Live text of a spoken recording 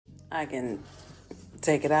I can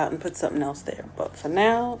take it out and put something else there. But for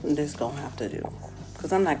now, this gonna have to do.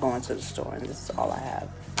 Because I'm not going to the store and this is all I have.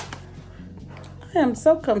 I am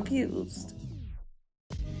so confused.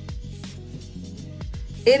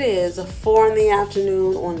 It is 4 in the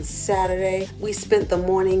afternoon on Saturday. We spent the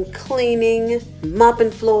morning cleaning,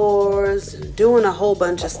 mopping floors, doing a whole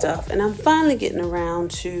bunch of stuff. And I'm finally getting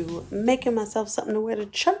around to making myself something to wear to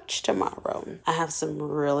church tomorrow. I have some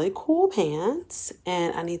really cool pants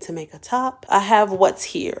and I need to make a top. I have what's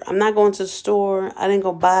here. I'm not going to the store. I didn't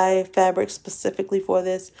go buy fabric specifically for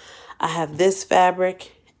this. I have this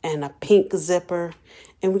fabric and a pink zipper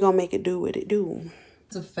and we're gonna make it do what it do.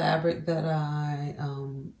 It's a fabric that I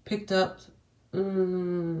picked up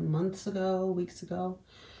weeks ago.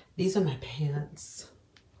 These are my pants.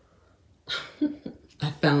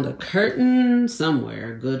 I found a curtain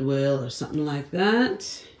somewhere, Goodwill or something like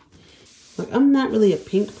that. Like, I'm not really a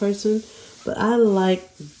pink person, but I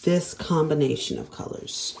like this combination of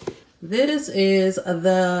colors. This is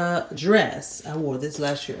the dress. I wore this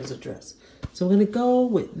last year as a dress. So we're gonna go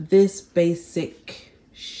with this basic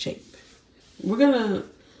shape. We're gonna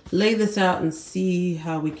lay this out and see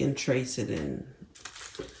how we can trace it in.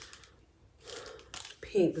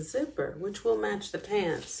 Pink zipper, which will match the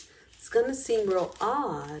pants. It's gonna seem real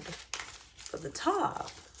odd for the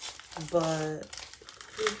top, but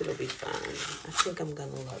I think it'll be fine. I think I'm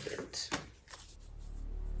gonna love it.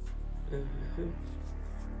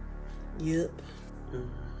 Yep.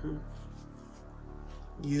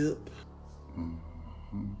 Yep.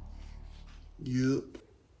 Yep.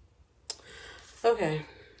 Okay,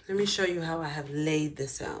 let me show you how I have laid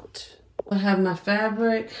this out. I have my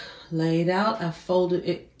fabric laid out. I folded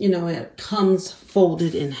it, you know, it comes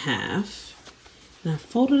folded in half. And I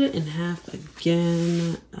folded it in half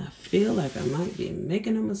again. I feel like I might be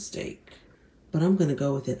making a mistake, but I'm gonna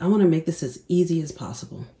go with it. I wanna make this as easy as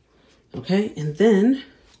possible. Okay, and then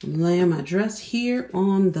I'm laying my dress here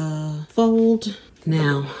on the fold.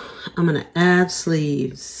 Now, I'm gonna add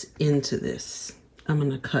sleeves into this. I'm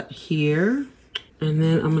gonna cut here. And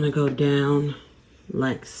then I'm gonna go down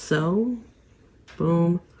like so.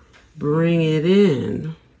 Boom, bring it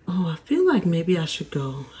in. Oh, I feel like maybe I should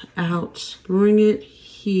go out, bring it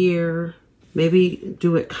here. Maybe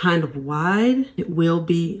do it kind of wide. It will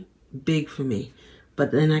be big for me,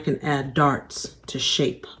 but then I can add darts to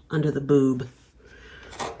shape under the boob.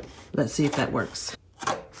 Let's see if that works.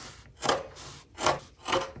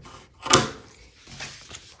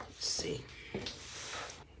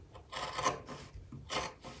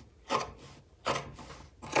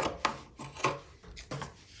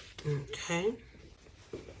 Okay,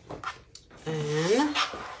 and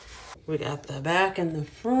we got the back and the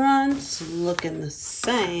front looking the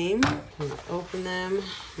same. I'm gonna open them.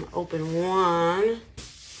 I'm gonna open one,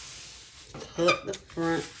 cut the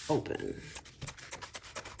front open,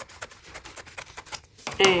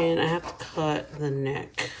 and I have to cut the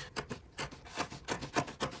neck.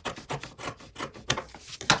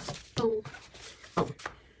 Oh,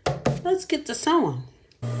 let's get to sewing.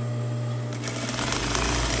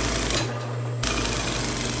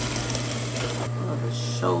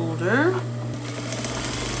 Shoulder.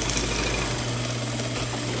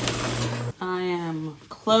 I am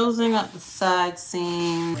closing up the side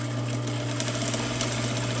seam.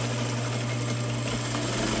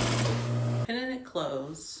 Pinning it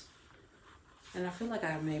close. And I feel like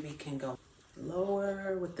I maybe can go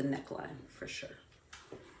lower with the neckline for sure.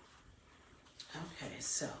 Okay,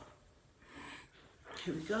 so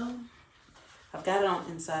here we go. I've got it on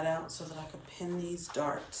inside out so that I can pin these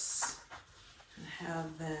darts.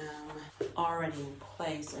 Have them already in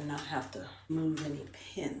place and not have to move any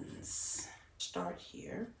pins. Start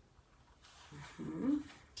here.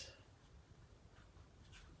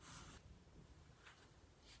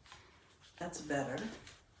 That's better.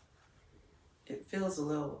 It feels a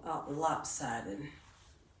little lopsided.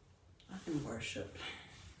 I can worship.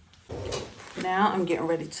 Now I'm getting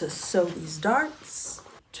ready to sew these darts.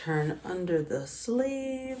 Turn under the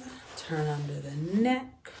sleeve, turn under the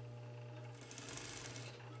neck.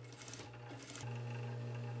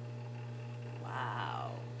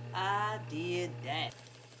 I did that.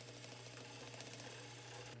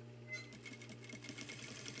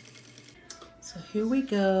 So here we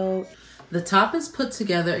go. The top is put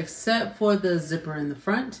together except for the zipper in the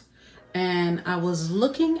front. And I was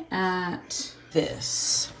looking at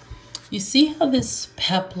this. You see how this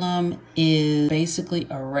peplum is basically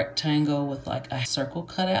a rectangle with like a circle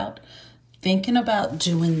cut out? Thinking about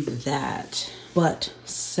doing that, but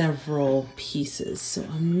several pieces. So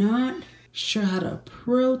I'm not sure how to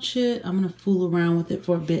approach it. I'm gonna fool around with it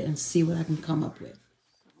for a bit and see what I can come up with.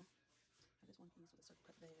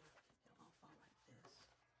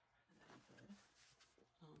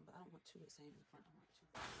 don't want two the same in front.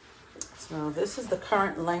 So this is the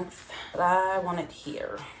current length that I want it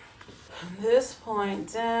here. From this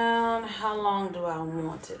point down, how long do I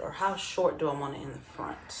want it, or how short do I want it in the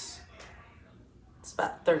front? It's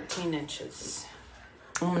about 13 inches.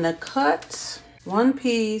 I'm gonna cut one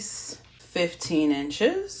piece 15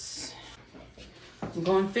 inches. I'm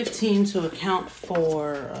going 15 to account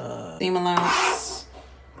for seam allowance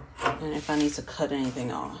and if I need to cut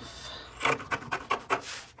anything off.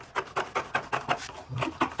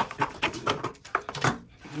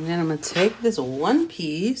 And then I'm gonna take this one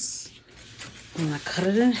piece, I'm gonna cut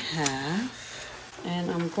it in half, and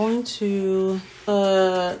I'm going to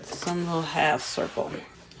put some little half circle.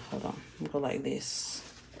 Hold on, I'm gonna go like this.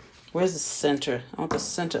 Where's the center? I want the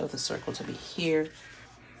center of the circle to be here.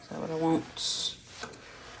 So what I want,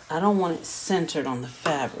 I don't want it centered on the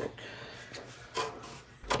fabric.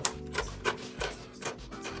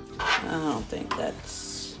 I don't think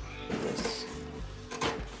that's this.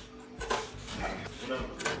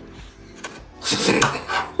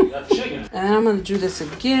 And I'm gonna do this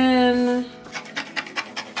again.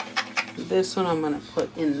 This one I'm gonna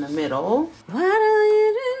put in the middle. Why don't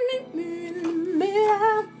you meet me in the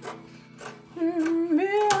middle? In the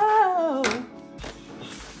middle.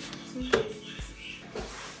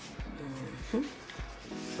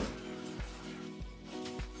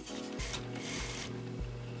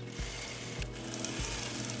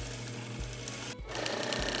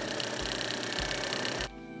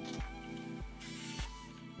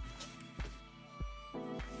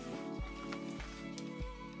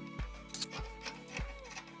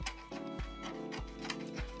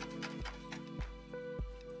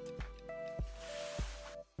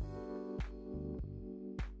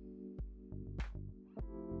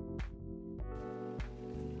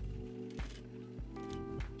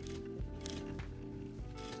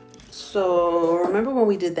 So remember when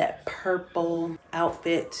we did that purple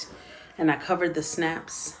outfit and I covered the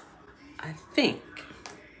snaps? I think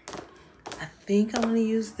I want to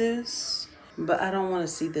use this, but I don't want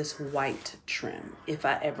to see this white trim if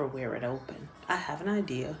I ever wear it open. I have an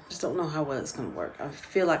idea, just don't know how well it's gonna work. I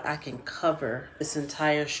feel like I can cover this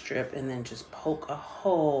entire strip and then just poke a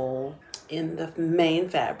hole in the main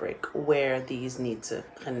fabric where these need to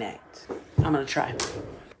connect. I'm gonna try.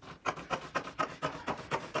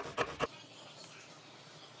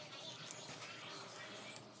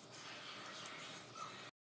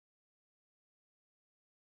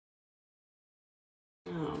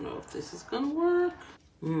 I don't know if this is gonna work.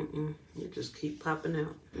 It just keep popping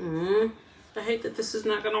out. I hate that this is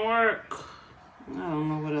not gonna work. I don't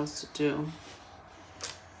know what else to do.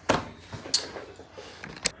 I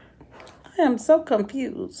am so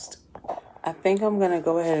confused. I think I'm gonna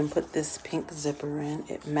go ahead and put this pink zipper in.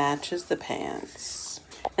 It matches the pants.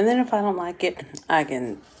 And then if I don't like it, I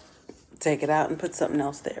can take it out and put something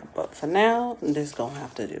else there. But for now, this is gonna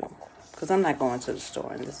have to do. Because I'm not going to the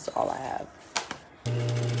store and this is all I have.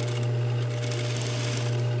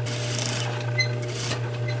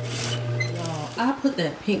 I put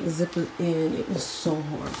that pink zipper in. It was so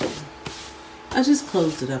horrible. I just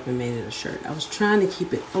closed it up and made it a shirt. I was trying to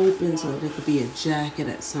keep it open so that it could be a jacket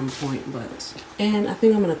at some point, and I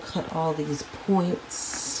think I'm gonna cut all these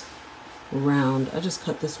points round. I just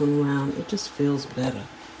cut this one round. It just feels better.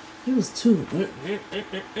 It was too.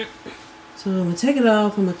 So I'm gonna take it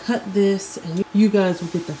off. I'm gonna cut this, and you guys will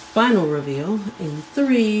get the final reveal in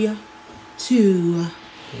 3, 2,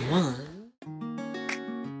 1.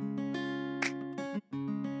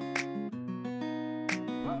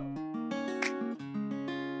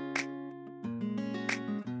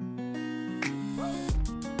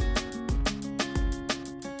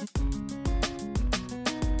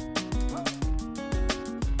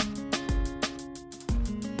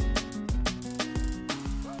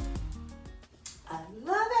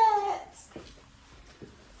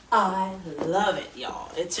 I love it,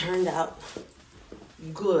 y'all. It turned out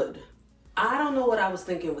good. I don't know what I was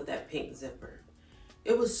thinking with that pink zipper.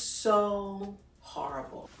 It was so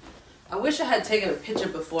horrible. I wish I had taken a picture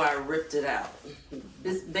before I ripped it out.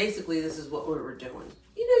 Basically, this is what we were doing.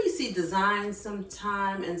 You know, you see designs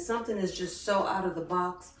sometime and something is just so out of the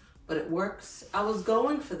box, but it works. I was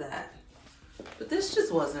going for that, but this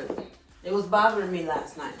just wasn't. It was bothering me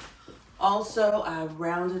last night. Also, I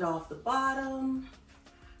rounded off the bottom,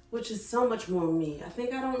 which is so much more me. I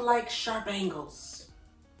think I don't like sharp angles.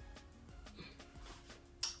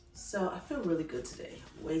 So I feel really good today.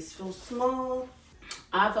 Waist feels small.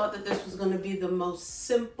 I thought that this was gonna be the most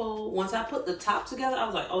simple. Once I put the top together, I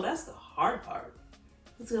was like, oh, that's the hard part.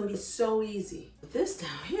 It's gonna be so easy. But this down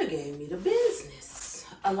here gave me the business.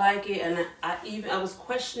 I like it, and I was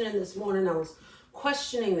questioning this morning. I was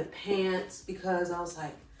questioning the pants because I was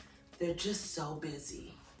like, they're just so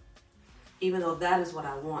busy. Even though that is what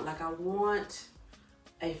I want. Like, I want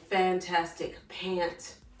a fantastic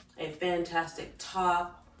pant, a fantastic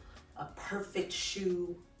top, a perfect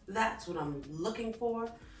shoe. That's what I'm looking for.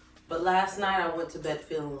 But last night I went to bed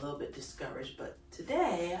feeling a little bit discouraged. But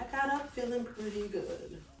today I got up feeling pretty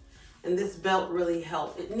good. And this belt really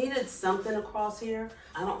helped. It needed something across here.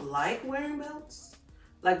 I don't like wearing belts.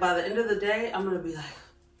 Like, by the end of the day, I'm gonna be like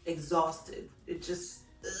exhausted. It just,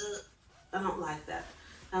 I don't like that.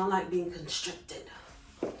 I don't like being constricted.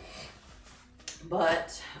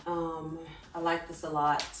 But I like this a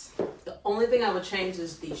lot. The only thing I would change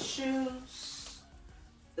is these shoes.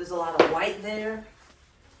 There's a lot of white there,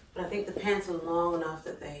 but I think the pants are long enough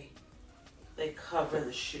that they cover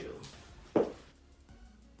the shoe. I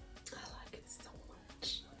like it so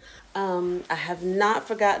much. I have not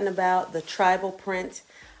forgotten about the tribal print.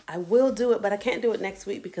 I will do it, but I can't do it next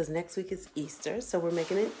week because next week is Easter. So we're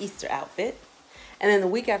making an Easter outfit. And then the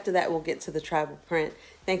week after that, we'll get to the tribal print.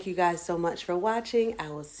 Thank you guys so much for watching. I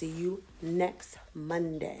will see you next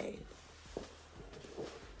Monday.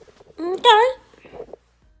 Okay.